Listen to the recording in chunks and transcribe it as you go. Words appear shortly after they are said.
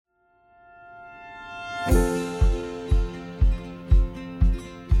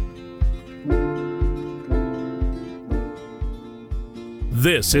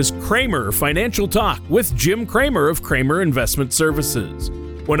This is Kramer Financial Talk with Jim Kramer of Kramer Investment Services.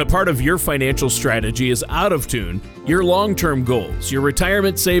 When a part of your financial strategy is out of tune, your long-term goals, your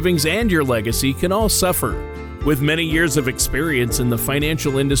retirement savings, and your legacy can all suffer. With many years of experience in the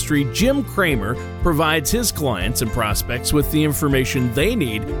financial industry, Jim Kramer provides his clients and prospects with the information they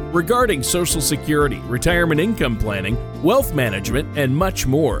need regarding Social Security, retirement income planning, wealth management, and much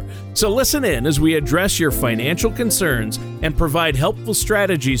more. So listen in as we address your financial concerns and provide helpful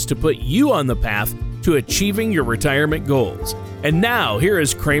strategies to put you on the path to achieving your retirement goals. And now, here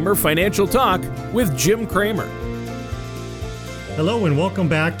is Kramer Financial Talk with Jim Kramer. Hello and welcome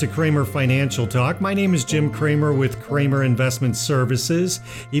back to Kramer Financial Talk. My name is Jim Kramer with Kramer Investment Services.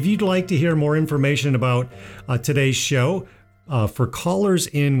 If you'd like to hear more information about today's show, for callers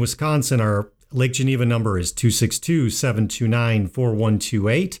in Wisconsin, our Lake Geneva number is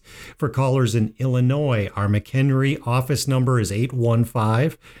 262-729-4128. For callers in Illinois, our McHenry office number is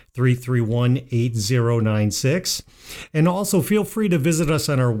 815-331-8096. And also feel free to visit us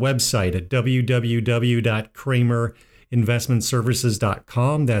on our website at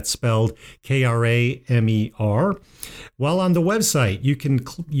www.kramer.investmentservices.com. That's spelled Kramer. While on the website, you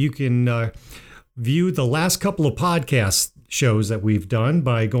can view the last couple of podcast shows that we've done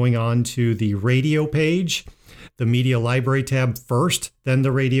by going on to the radio page, the media library tab first, then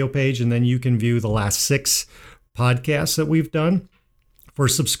the radio page, and then you can view the last 6 podcasts that we've done. For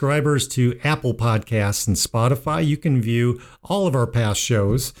subscribers to Apple Podcasts and Spotify, you can view all of our past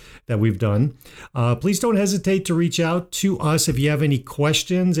shows that we've done. Please don't hesitate to reach out to us if you have any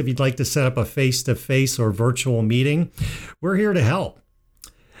questions, if you'd like to set up a face-to-face or virtual meeting. We're here to help.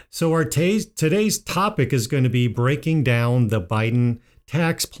 So our today's topic is going to be breaking down the Biden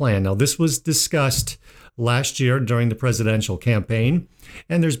tax plan. Now, this was discussed last year during the presidential campaign,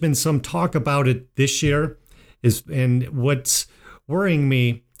 and there's been some talk about it this year. And what's worrying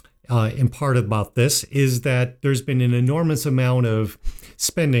me in part about this is that there's been an enormous amount of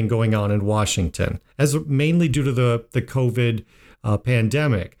spending going on in Washington, as mainly due to the COVID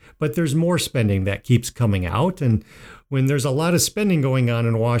pandemic. But there's more spending that keeps coming out. And when there's a lot of spending going on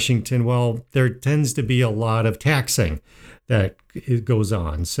in Washington, well, there tends to be a lot of taxing that goes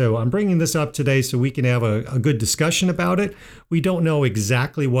on. So I'm bringing this up today so we can have a good discussion about it. We don't know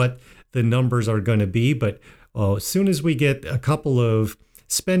exactly what the numbers are going to be, but as soon as we get a couple of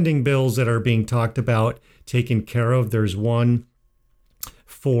spending bills that are being talked about taken care of, there's one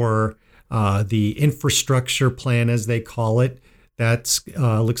for the infrastructure plan, as they call it. That's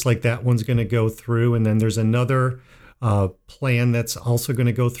looks like that one's going to go through. And then there's another plan that's also going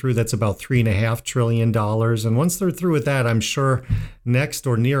to go through. That's about $3.5 trillion. And once they're through with that, I'm sure next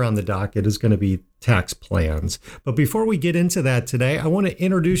or near on the docket is going to be tax plans. But before we get into that today, I want to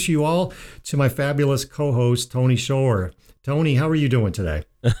introduce you all to my fabulous co-host, Tony Shore. Tony, how are you doing today?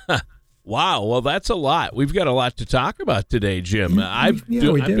 Wow, well, that's a lot. We've got a lot to talk about today, Jim. I'm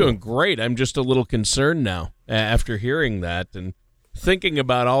doing great. I'm just a little concerned now after hearing that and thinking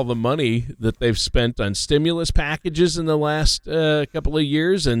about all the money that they've spent on stimulus packages in the last couple of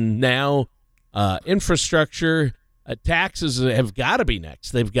years, and now infrastructure. Taxes have got to be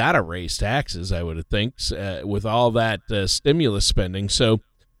next. They've got to raise taxes, I would think, with all that stimulus spending. So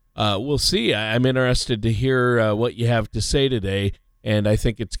we'll see. I'm interested to hear what you have to say today, and I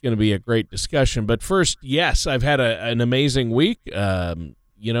think it's going to be a great discussion. But first, yes, I've had an amazing week.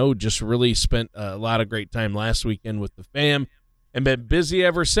 Just really spent a lot of great time last weekend with the fam. And been busy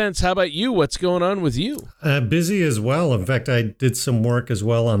ever since. How about you? What's going on with you? Busy as well. In fact, I did some work as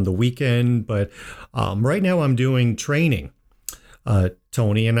well on the weekend, but right now I'm doing training,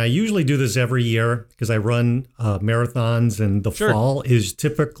 Tony, and I usually do this every year because I run marathons, and the fall is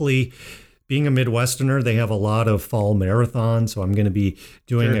typically, being a Midwesterner, they have a lot of fall marathons, so I'm going to be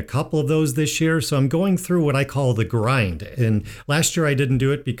doing a couple of those this year. So I'm going through what I call the grind. And last year I didn't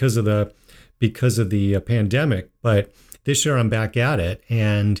do it because of the pandemic, but this year I'm back at it,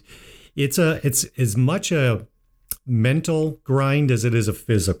 and it's as much a mental grind as it is a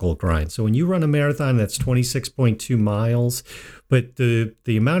physical grind. So when you run a marathon, that's 26.2 miles, but the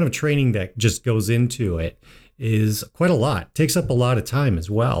amount of training that just goes into it is quite a lot. It takes up a lot of time as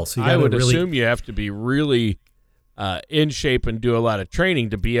well. So I would assume you have to be really in shape and do a lot of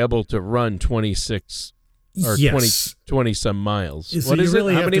training to be able to run 26 or 20 some miles. So what is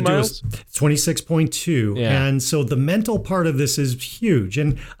really it? How many miles? 26.2. Yeah. And so the mental part of this is huge.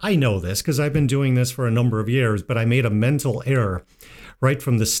 And I know this because I've been doing this for a number of years, but I made a mental error right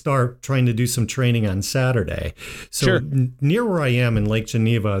from the start trying to do some training on Saturday. So Sure. Near where I am in Lake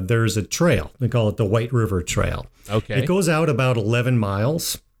Geneva, there's a trail. They call it the White River Trail. Okay. It goes out about 11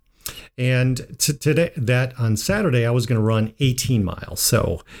 miles. And today, that on Saturday, I was going to run 18 miles.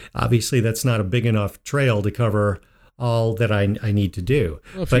 So obviously, that's not a big enough trail to cover all that I need to do.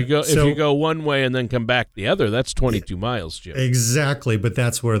 Well, if you go one way and then come back the other, that's 22 miles, Jim. Exactly, but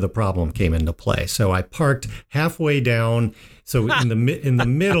that's where the problem came into play. So I parked halfway down. So in the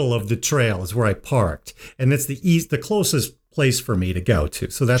middle of the trail is where I parked, and it's the closest place for me to go to.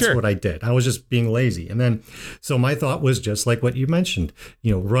 So that's what I did. I was just being lazy. And then, so my thought was just like what you mentioned,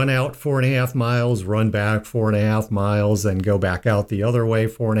 run out 4.5 miles, run back 4.5 miles, and go back out the other way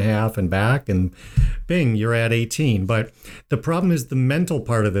 4.5 and back, and bing, you're at 18. But the problem is the mental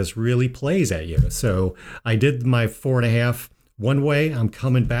part of this really plays at you. So I did my 4.5 one way, I'm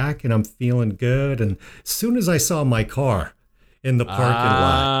coming back and I'm feeling good. And as soon as I saw my car in the parking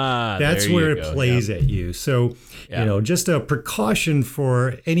lot, that's where it plays at you. So, just a precaution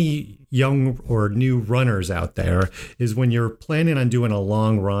for any young or new runners out there is when you're planning on doing a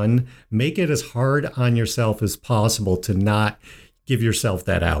long run, make it as hard on yourself as possible to not give yourself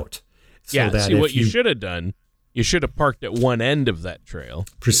that out. So that what you should have done, you should have parked at one end of that trail.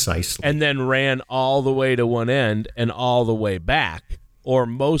 Precisely. And then ran all the way to one end and all the way back, or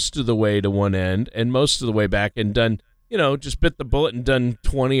most of the way to one end and most of the way back, and done, just bit the bullet and done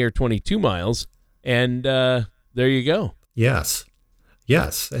 20 or 22 miles. And there you go. Yes.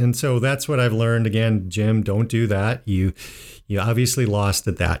 And so that's what I've learned. Again, Jim, don't do that. You obviously lost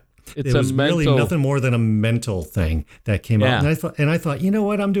at that. It was really nothing more than a mental thing that came out. And I thought, you know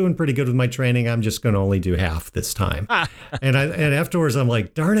what? I'm doing pretty good with my training. I'm just going to only do half this time. and afterwards, I'm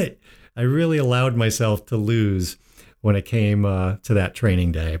like, darn it. I really allowed myself to lose when it came to that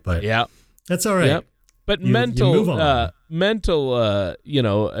training day. But that's all right. Yep. But that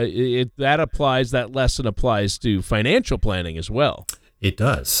lesson applies to financial planning as well. It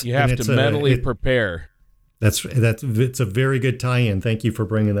does. You have to mentally prepare. It's a very good tie-in. Thank you for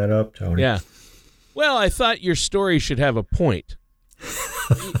bringing that up, Tony. Yeah. Well, I thought your story should have a point.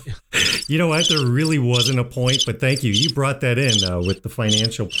 You know what? There really wasn't a point, but thank you. You brought that in with the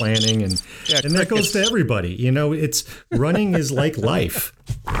financial planning, and that goes to everybody. It's running is like life.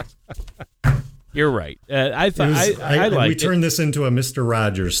 You're right. I thought we turned this into a Mr.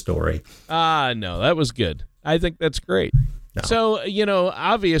 Rogers story. No, that was good. I think that's great. No. So,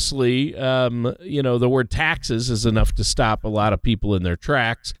 obviously, the word taxes is enough to stop a lot of people in their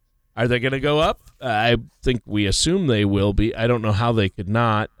tracks. Are they going to go up? I think we assume they will be. I don't know how they could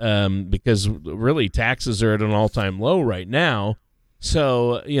not, because really taxes are at an all-time low right now.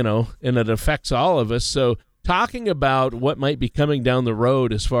 So, and it affects all of us. So talking about what might be coming down the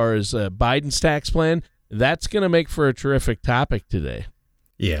road as far as Biden's tax plan, that's going to make for a terrific topic today.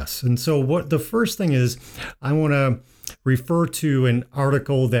 Yes. And so what the first thing is, I want to refer to an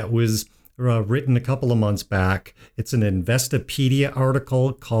article that was written a couple of months back. It's an Investopedia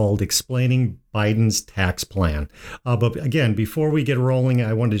article called Explaining Biden's Tax Plan. But again, before we get rolling,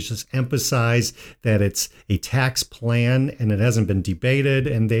 I want to just emphasize that it's a tax plan and it hasn't been debated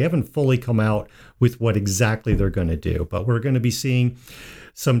and they haven't fully come out with what exactly they're going to do. But we're going to be seeing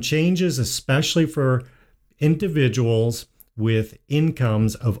some changes, especially for individuals with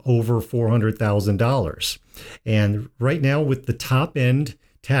incomes of over $400,000. And right now, with the top end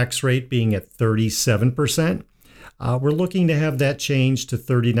tax rate being at 37%, we're looking to have that change to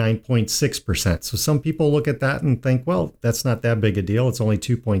 39.6%. So some people look at that and think, well, that's not that big a deal. It's only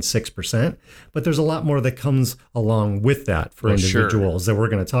 2.6%. But there's a lot more that comes along with that for individuals that we're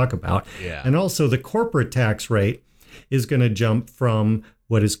going to talk about. Yeah. And also the corporate tax rate is going to jump from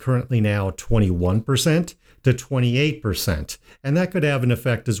what is currently now 21% to 28%. And that could have an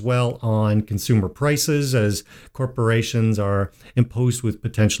effect as well on consumer prices as corporations are imposed with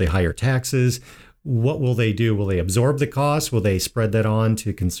potentially higher taxes. What will they do? Will they absorb the cost? Will they spread that on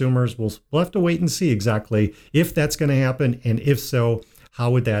to consumers? We'll have to wait and see exactly if that's going to happen. And if so,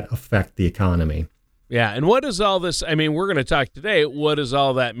 how would that affect the economy? Yeah. And what does all this, we're going to talk today, what does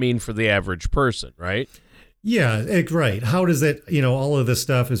all that mean for the average person, right? Yeah, right. How does it, all of this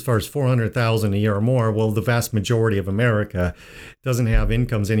stuff as far as $400,000 a year or more, well, the vast majority of America doesn't have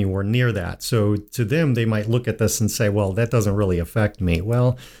incomes anywhere near that. So to them, they might look at this and say, well, that doesn't really affect me.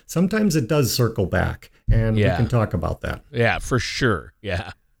 Well, sometimes it does circle back, and we can talk about that. Yeah, for sure.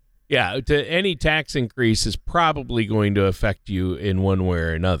 Yeah. Yeah, any tax increase is probably going to affect you in one way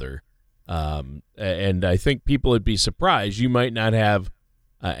or another. And I think people would be surprised. You might not have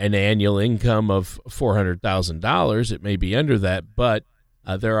an annual income of $400,000. It may be under that, but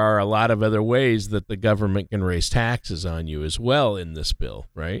there are a lot of other ways that the government can raise taxes on you as well in this bill,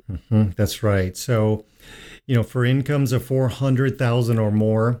 right? Mm-hmm, that's right. So, for incomes of $400,000 or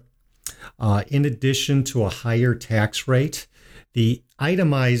more, in addition to a higher tax rate, the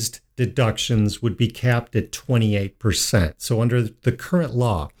itemized deductions would be capped at 28%. So under the current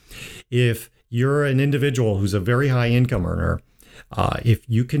law, if you're an individual who's a very high income earner, if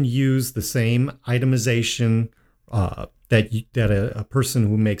you can use the same itemization that a person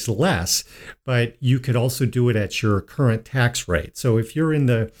who makes less, but you could also do it at your current tax rate. So if you're in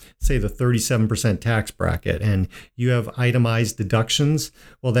the 37% tax bracket and you have itemized deductions,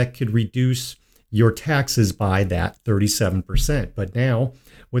 well, that could reduce your taxes by that 37%. But now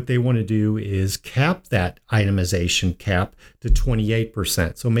what they want to do is cap that itemization cap to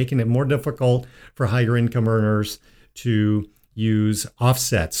 28%. So making it more difficult for higher income earners to use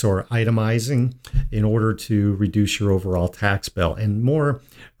offsets or itemizing in order to reduce your overall tax bill. And more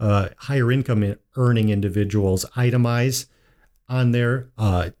higher income earning individuals itemize on their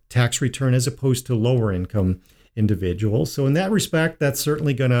tax return as opposed to lower income individuals. So in that respect, that's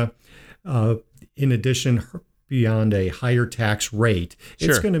certainly going to, in addition, beyond a higher tax rate,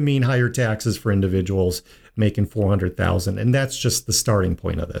 it's going to mean higher taxes for individuals making $400,000. And that's just the starting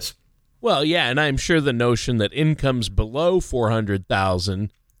point of this. Well, yeah, and I'm sure the notion that incomes below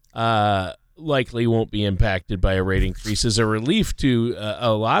 $400,000 likely won't be impacted by a rate increase is a relief to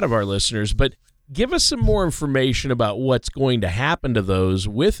a lot of our listeners. But give us some more information about what's going to happen to those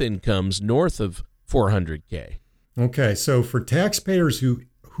with incomes north of $400K. Okay, so for taxpayers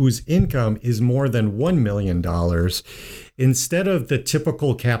whose income is more than $1 million, instead of the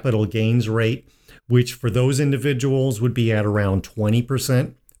typical capital gains rate, which for those individuals would be at around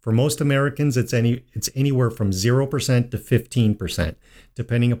 20%, for most Americans, it's anywhere from 0% to 15%,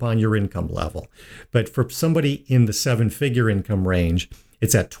 depending upon your income level. But for somebody in the seven-figure income range,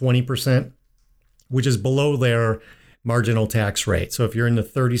 it's at 20%, which is below their marginal tax rate. So if you're in the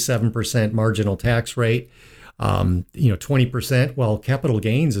 37% marginal tax rate, 20%, well, capital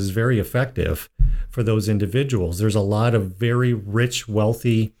gains is very effective for those individuals. There's a lot of very rich,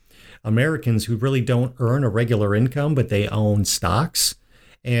 wealthy Americans who really don't earn a regular income, but they own stocks.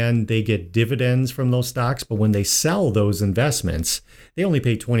 And they get dividends from those stocks, but when they sell those investments, they only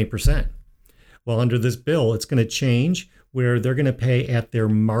pay 20%. Well, under this bill, it's going to change where they're going to pay at their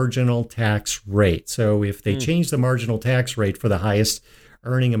marginal tax rate. So if they change the marginal tax rate for the highest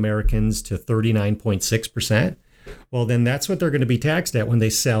earning Americans to 39.6%, well, then that's what they're going to be taxed at when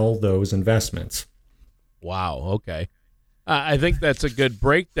they sell those investments. Wow. Okay. I think that's a good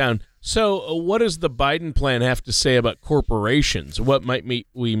breakdown. So what does the Biden plan have to say about corporations? What might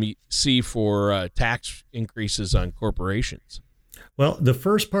we see for tax increases on corporations? Well, the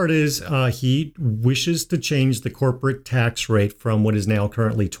first part is he wishes to change the corporate tax rate from what is now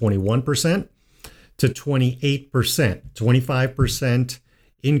currently 21% to 28%, 25%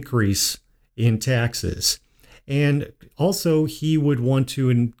 increase in taxes. And also he would want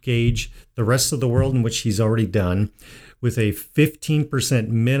to engage the rest of the world, in which he's already done, with a 15%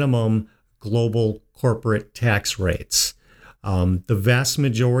 minimum global corporate tax rates. The vast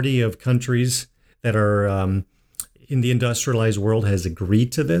majority of countries that are in the industrialized world has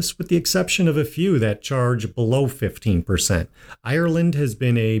agreed to this, with the exception of a few that charge below 15%. Ireland has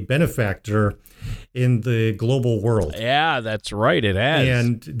been a benefactor in the global world. Yeah, that's right. It has.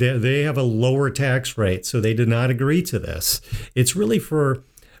 And they have a lower tax rate, so they did not agree to this. It's really for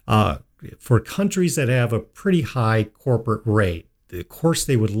countries that have a pretty high corporate rate. Of course,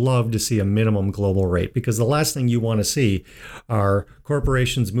 they would love to see a minimum global rate, because the last thing you want to see are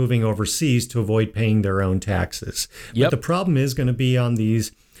corporations moving overseas to avoid paying their own taxes. Yep. But the problem is going to be on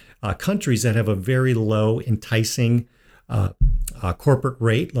these countries that have a very low, enticing corporate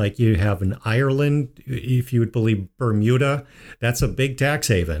rate, like you have in Ireland. If you would believe Bermuda, that's a big tax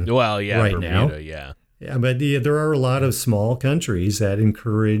haven. Well, yeah, right Bermuda, now. Yeah. Yeah, but there are a lot of small countries that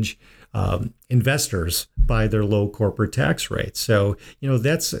encourage investors by their low corporate tax rates. So,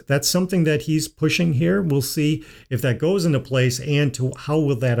 that's something that he's pushing here. We'll see if that goes into place, and to how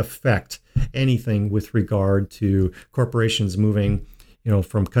will that affect anything with regard to corporations moving,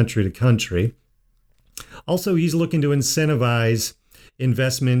 from country to country. Also, he's looking to incentivize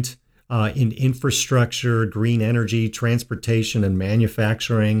investment in infrastructure, green energy, transportation, and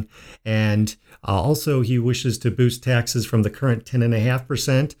manufacturing. And also, he wishes to boost taxes from the current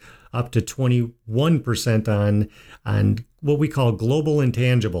 10.5% up to 21% on what we call global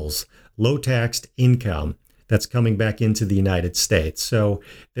intangibles, low taxed income that's coming back into the United States. So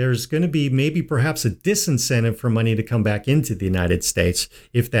there's going to be perhaps a disincentive for money to come back into the United States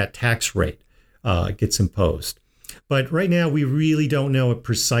if that tax rate gets imposed. But right now, we really don't know it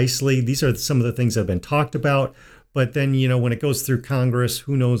precisely. These are some of the things that have been talked about. But then, when it goes through Congress,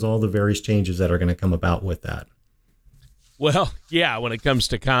 who knows all the various changes that are going to come about with that. Well, yeah, when it comes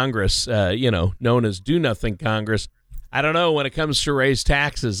to Congress, known as Do Nothing Congress, I don't know. When it comes to raise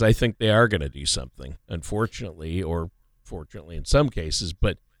taxes, I think they are going to do something, unfortunately, or fortunately in some cases.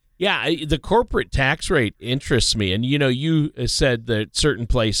 But yeah, the corporate tax rate interests me. And, you said that certain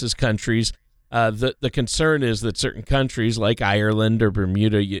places, countries, the concern is that certain countries like Ireland or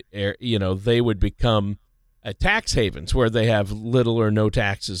Bermuda, they would become tax havens where they have little or no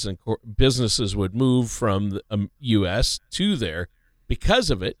taxes, and businesses would move from the U.S. to there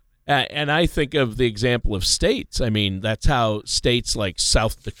because of it. And I think of the example of states. I mean, that's how states like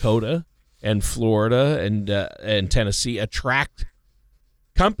South Dakota and Florida and Tennessee attract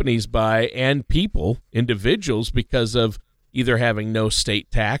companies and people, individuals, because of either having no state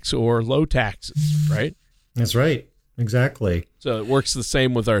tax or low taxes, right? That's right. Exactly. So it works the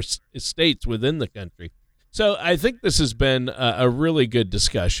same with our states within the country. So I think this has been a really good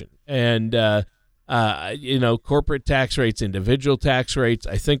discussion. And, corporate tax rates, individual tax rates,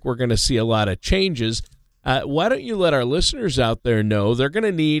 I think we're going to see a lot of changes. Why don't you let our listeners out there know they're going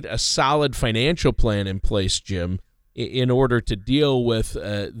to need a solid financial plan in place, Jim, in order to deal with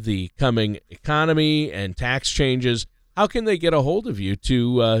the coming economy and tax changes. How can they get a hold of you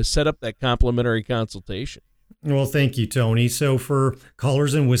to set up that complimentary consultation? Well, thank you, Tony. So for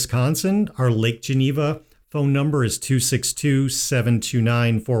callers in Wisconsin, our Lake Geneva phone number is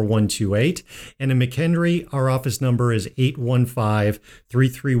 262-729-4128. And in McHenry, our office number is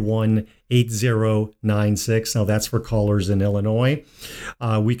 815-331-8096. Now, that's for callers in Illinois.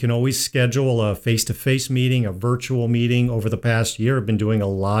 We can always schedule a face-to-face meeting, a virtual meeting. Over the past year, I've been doing a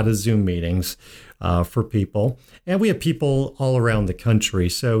lot of Zoom meetings for people. And we have people all around the country.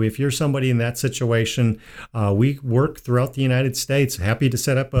 So if you're somebody in that situation, we work throughout the United States. Happy to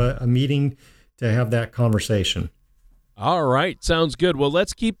set up a meeting to have that conversation. All right. Sounds good. Well,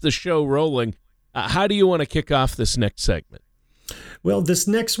 let's keep the show rolling. How do you want to kick off this next segment? Well, this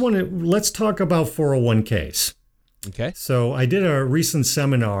next one, let's talk about 401ks. Okay. So I did a recent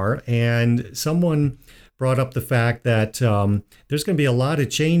seminar, and someone brought up the fact that there's going to be a lot of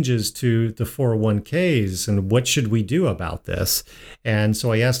changes to the 401ks, and what should we do about this? And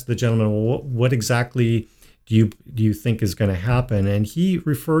so I asked the gentleman, well, what exactly do you think is going to happen? And he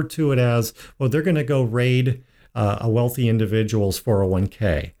referred to it as, well, they're going to go raid a wealthy individual's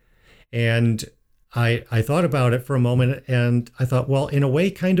 401k. And I thought about it for a moment, and I thought, well, in a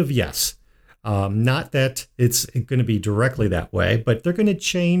way, kind of yes. Not that it's going to be directly that way, but they're going to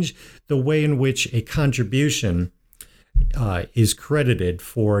change the way in which a contribution is credited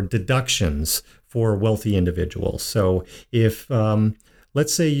for deductions for wealthy individuals. So if,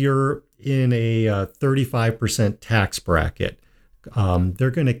 let's say you're in a 35% tax bracket,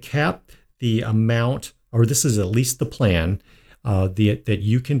 they're going to cap the amount, or this is at least the plan, that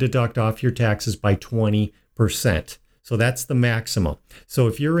you can deduct off your taxes by 20%. So that's the maximum. So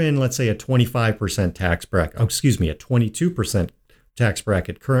if you're in, let's say, a 25% tax bracket, a 22% tax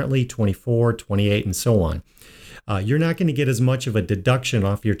bracket, currently 24, 28, and so on, you're not going to get as much of a deduction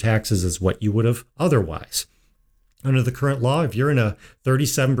off your taxes as what you would have otherwise. Under the current law, if you're in a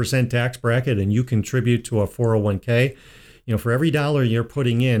 37% tax bracket and you contribute to a 401k, for every dollar you're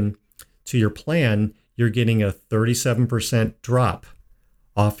putting in to your plan, you're getting a 37% drop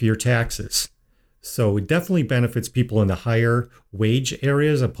off your taxes. So it definitely benefits people in the higher wage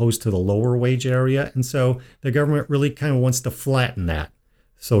areas opposed to the lower wage area. And so the government really kind of wants to flatten that,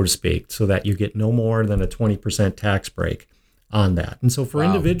 so to speak, so that you get no more than a 20% tax break on that. And so for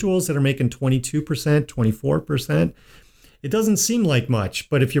individuals that are making 22%, 24%, it doesn't seem like much.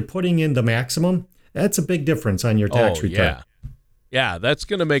 But if you're putting in the maximum, that's a big difference on your tax return. Yeah, that's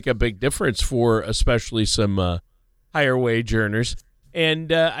going to make a big difference for especially some higher wage earners.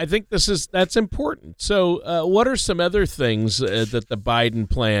 And I think that's important. So what are some other things that the Biden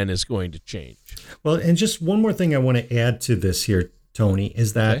plan is going to change? Well, and just one more thing I want to add to this here, Tony,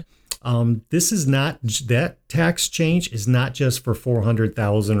 is that this is not, that tax change is not just for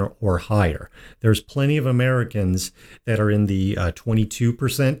 400,000 or higher. There's plenty of Americans that are in the 22%,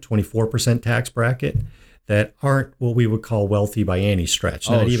 24% tax bracket that aren't what we would call wealthy by any stretch,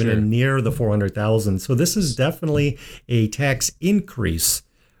 not even near the 400,000. So this is definitely a tax increase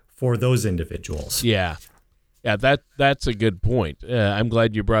for those individuals. Yeah, that's a good point. I'm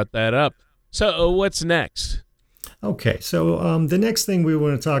glad you brought that up. So what's next? Okay, so the next thing we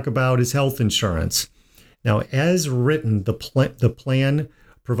want to talk about is health insurance. Now, as written, the plan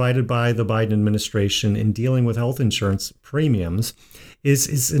provided by the Biden administration in dealing with health insurance premiums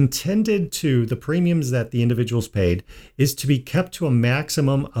is intended to, the premiums that the individuals paid is to be kept to a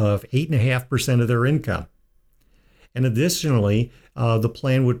maximum of 8.5% of their income. And additionally, the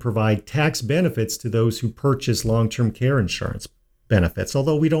plan would provide tax benefits to those who purchase long-term care insurance benefits,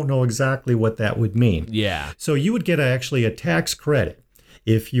 although we don't know exactly what that would mean. Yeah. So you would get actually a tax credit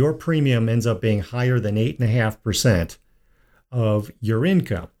if your premium ends up being higher than 8.5% of your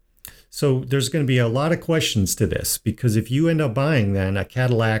income. So there's going to be a lot of questions to this, because if you end up buying then a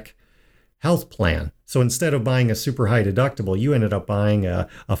Cadillac health plan, so instead of buying a super high deductible, you ended up buying a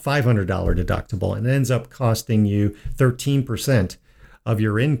 $500 deductible, and it ends up costing you 13% of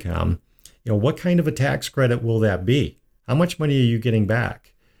your income. What kind of a tax credit will that be? How much money are you getting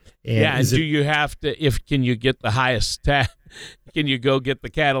back? And do you have to, can you get the highest tax? Can you go get the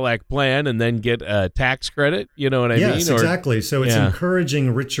Cadillac plan and then get a tax credit? You know what I mean? Yes, exactly. So it's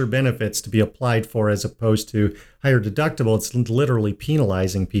encouraging richer benefits to be applied for as opposed to higher deductible. It's literally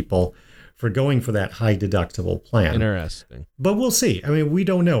penalizing people for going for that high deductible plan. Interesting. But we'll see. I mean, we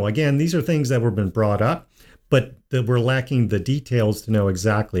don't know. Again, these are things that have been brought up, but that we're lacking the details to know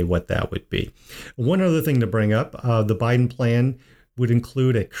exactly what that would be. One other thing to bring up, the Biden plan would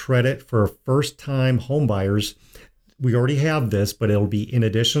include a credit for first-time homebuyers. We already have this, but it'll be in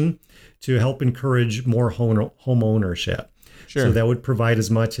addition to help encourage more home ownership. Sure. So that would provide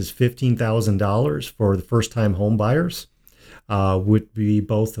as much as $15,000 for the first-time home buyers. Would be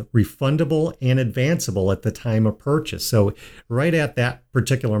both refundable and advanceable at the time of purchase. So right at that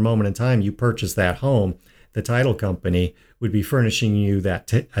particular moment in time you purchase that home, the title company would be furnishing you that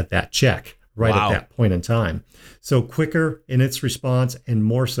check right at that point in time. So quicker in its response and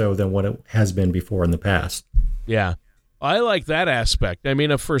more so than what it has been before in the past. Yeah. I like that aspect. I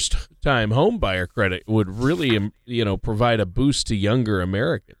mean, a first-time home buyer credit would really, provide a boost to younger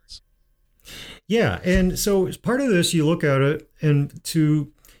Americans. Yeah, and so as part of this, you look at it and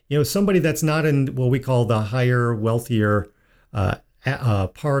to, somebody that's not in what we call the higher, wealthier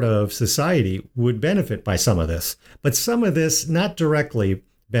part of society would benefit by some of this. But some of this not directly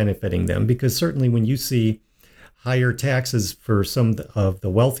benefiting them, because certainly when you see higher taxes for some of the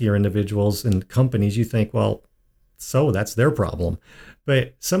wealthier individuals and companies, you think, well, so that's their problem.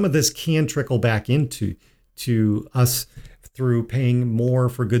 But some of this can trickle back into us through paying more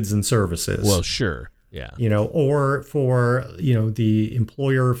for goods and services. Well, sure. Yeah. Or for, the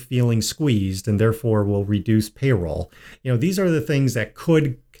employer feeling squeezed and therefore will reduce payroll. These are the things that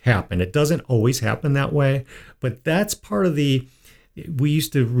could happen. It doesn't always happen that way, but that's part of we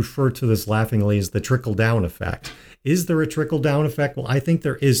used to refer to this laughingly as the trickle down effect. Is there a trickle down effect? Well, I think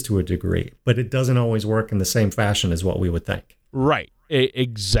there is to a degree, but it doesn't always work in the same fashion as what we would think. Right.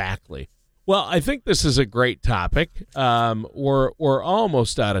 Exactly. Well, I think this is a great topic. We're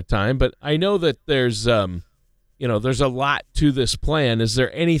almost out of time, but I know that there's a lot to this plan. Is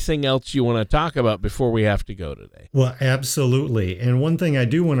there anything else you want to talk about before we have to go today? Well, absolutely. And one thing I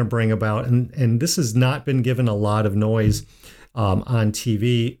do want to bring about, and this has not been given a lot of noise on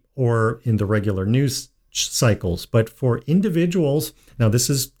TV or in the regular news cycles, but for individuals, now this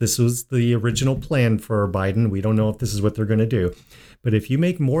was the original plan for Biden. We don't know if this is what they're going to do. But if you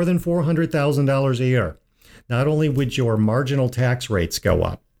make more than $400,000 a year, not only would your marginal tax rates go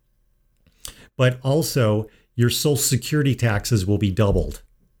up, but also your Social Security taxes will be doubled.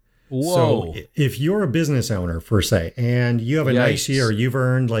 Whoa. So if you're a business owner, per se, and you have a nice year, you've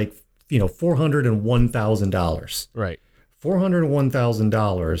earned $401,000. Right.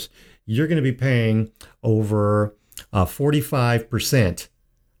 $401,000, you're going to be paying over 45%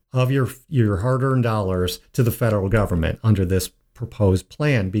 of your hard-earned dollars to the federal government under this proposed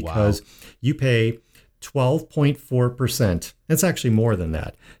plan, because you pay 12.4%. That's actually more than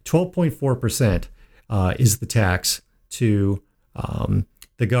that. 12.4% is the tax to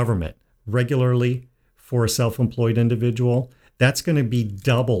the government regularly for a self-employed individual. That's going to be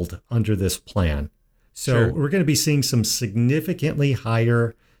doubled under this plan. So we're going to be seeing some significantly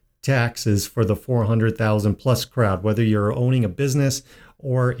higher taxes for the 400,000 plus crowd, whether you're owning a business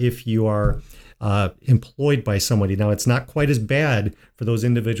or if you are employed by somebody. Now, it's not quite as bad for those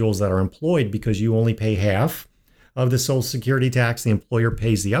individuals that are employed because you only pay half of the Social Security tax. The employer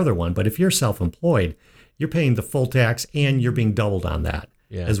pays the other one. But if you're self-employed, you're paying the full tax and you're being doubled on that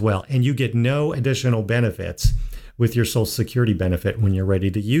as well. And you get no additional benefits with your Social Security benefit when you're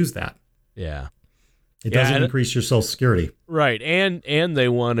ready to use that. Yeah. It doesn't increase your Social Security. Right. And they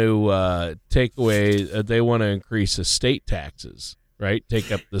want to take away, they want to increase estate taxes, right?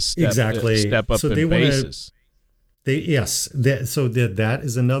 Take up the step up so in basis. That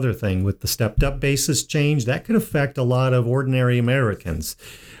is another thing with the stepped up basis change. That could affect a lot of ordinary Americans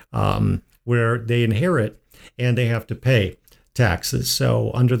where they inherit and they have to pay taxes.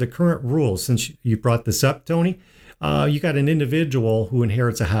 So under the current rules, since you brought this up, Tony, you got an individual who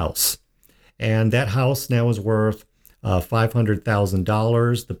inherits a house, and that house now is worth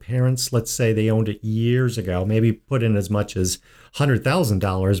 $500,000. The parents, let's say they owned it years ago, maybe put in as much as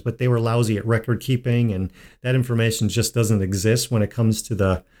 $100,000, but they were lousy at record keeping, and that information just doesn't exist when it comes to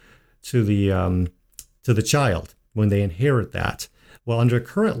the child when they inherit that. Well, under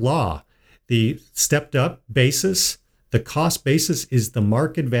current law, the stepped up basis, the cost basis is the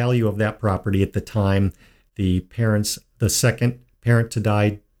market value of that property at the time the second parent to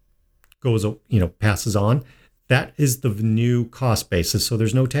die passes on. That is the new cost basis. So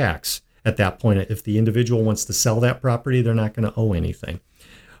there's no tax at that point. If the individual wants to sell that property, they're not going to owe anything.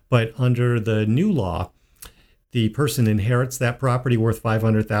 But under the new law, the person inherits that property worth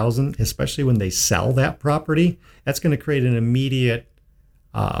 $500,000, especially when they sell that property. That's going to create an immediate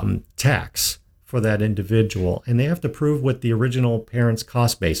tax for that individual, and they have to prove what the original parent's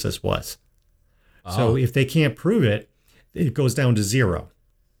cost basis was. Oh. So if they can't prove it, it goes down to zero.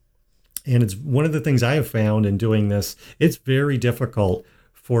 And it's one of the things I have found in doing this, it's very difficult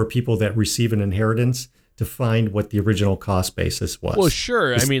for people that receive an inheritance to find what the original cost basis was. Well,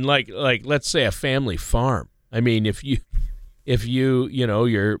 sure. I mean, like let's say a family farm. I mean, if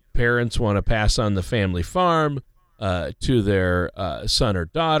your parents want to pass on the family farm to their son or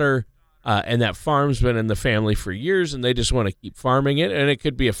daughter, and that farm's been in the family for years, and they just want to keep farming it, and it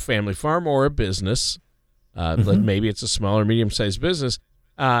could be a family farm or a business, like maybe it's a small or medium-sized business,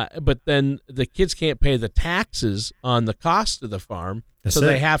 but then the kids can't pay the taxes on the cost of the farm,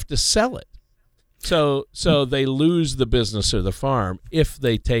 they have to sell it. So they lose the business or the farm if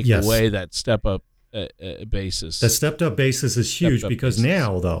they take away that step-up basis. The stepped-up basis is huge because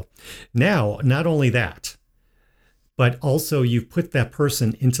now, not only that, but also you've put that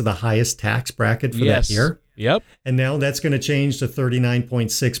person into the highest tax bracket for that year. Yep. And now that's going to change to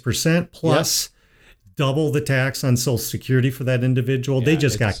 39.6% plus double the tax on Social Security for that individual. They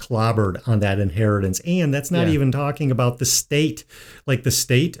just got clobbered on that inheritance. And that's not even talking about the state, like the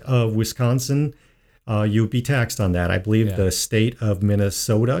state of Wisconsin. You would be taxed on that. I believe the state of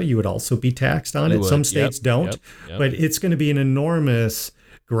Minnesota, you would also be taxed on it. Some states don't. But it's going to be an enormous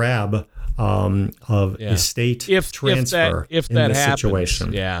grab of estate transfer if in that this happens,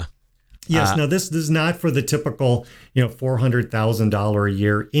 situation. Yeah. Yes. Now, this is not for the typical, $400,000 a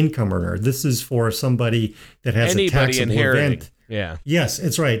year income earner. This is for somebody that has a taxable event. Yeah. Yes,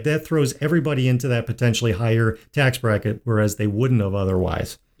 it's right. That throws everybody into that potentially higher tax bracket, whereas they wouldn't have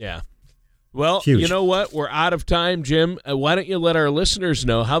otherwise. Yeah. Well, Huge. You know what? We're out of time, Jim. Why don't you let our listeners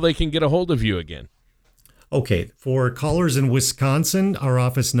know how they can get a hold of you again? Okay, for callers in Wisconsin, our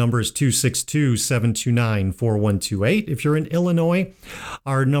office number is 262-729-4128. If you're in Illinois,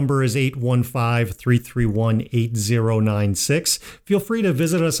 our number is 815-331-8096. Feel free to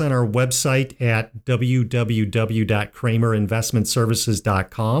visit us on our website at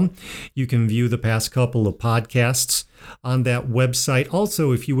www.kramerinvestmentservices.com. You can view the past couple of podcasts on that website.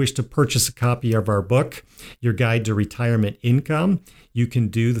 Also, if you wish to purchase a copy of our book, Your Guide to Retirement Income, you can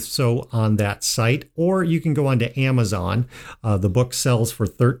do so on that site, or you can go on to Amazon. The book sells for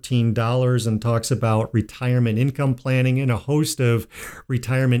 $13 and talks about retirement income planning and a host of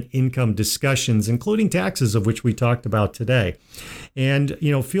retirement income discussions, including taxes, of which we talked about today. And,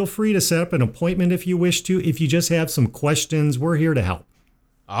 feel free to set up an appointment if you wish to. If you just have some questions, we're here to help.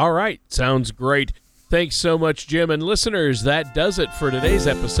 All right. Sounds great. Thanks so much, Jim. And listeners, that does it for today's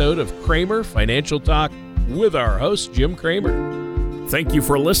episode of Kramer Financial Talk with our host, Jim Kramer. Thank you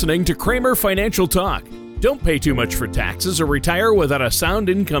for listening to Kramer Financial Talk. Don't pay too much for taxes or retire without a sound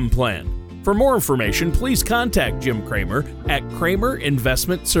income plan. For more information, please contact Jim Kramer at Kramer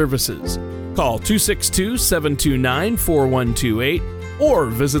Investment Services. Call 262-729-4128 or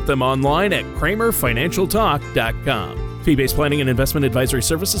visit them online at kramerfinancialtalk.com. Fee-based planning and investment advisory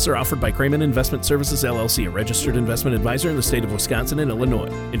services are offered by Kramer Investment Services, LLC, a registered investment advisor in the state of Wisconsin and Illinois.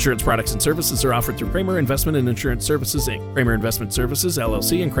 Insurance products and services are offered through Kramer Investment and Insurance Services, Inc. Kramer Investment Services,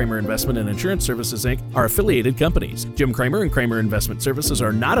 LLC, and Kramer Investment and Insurance Services, Inc. are affiliated companies. Jim Kramer and Kramer Investment Services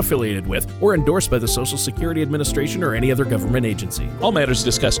are not affiliated with or endorsed by the Social Security Administration or any other government agency. All matters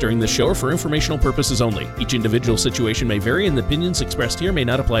discussed during this show are for informational purposes only. Each individual situation may vary, and the opinions expressed here may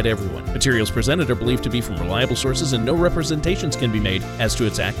not apply to everyone. Materials presented are believed to be from reliable sources, and no representations can be made as to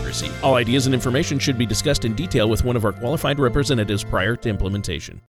its accuracy. All ideas and information should be discussed in detail with one of our qualified representatives prior to implementation.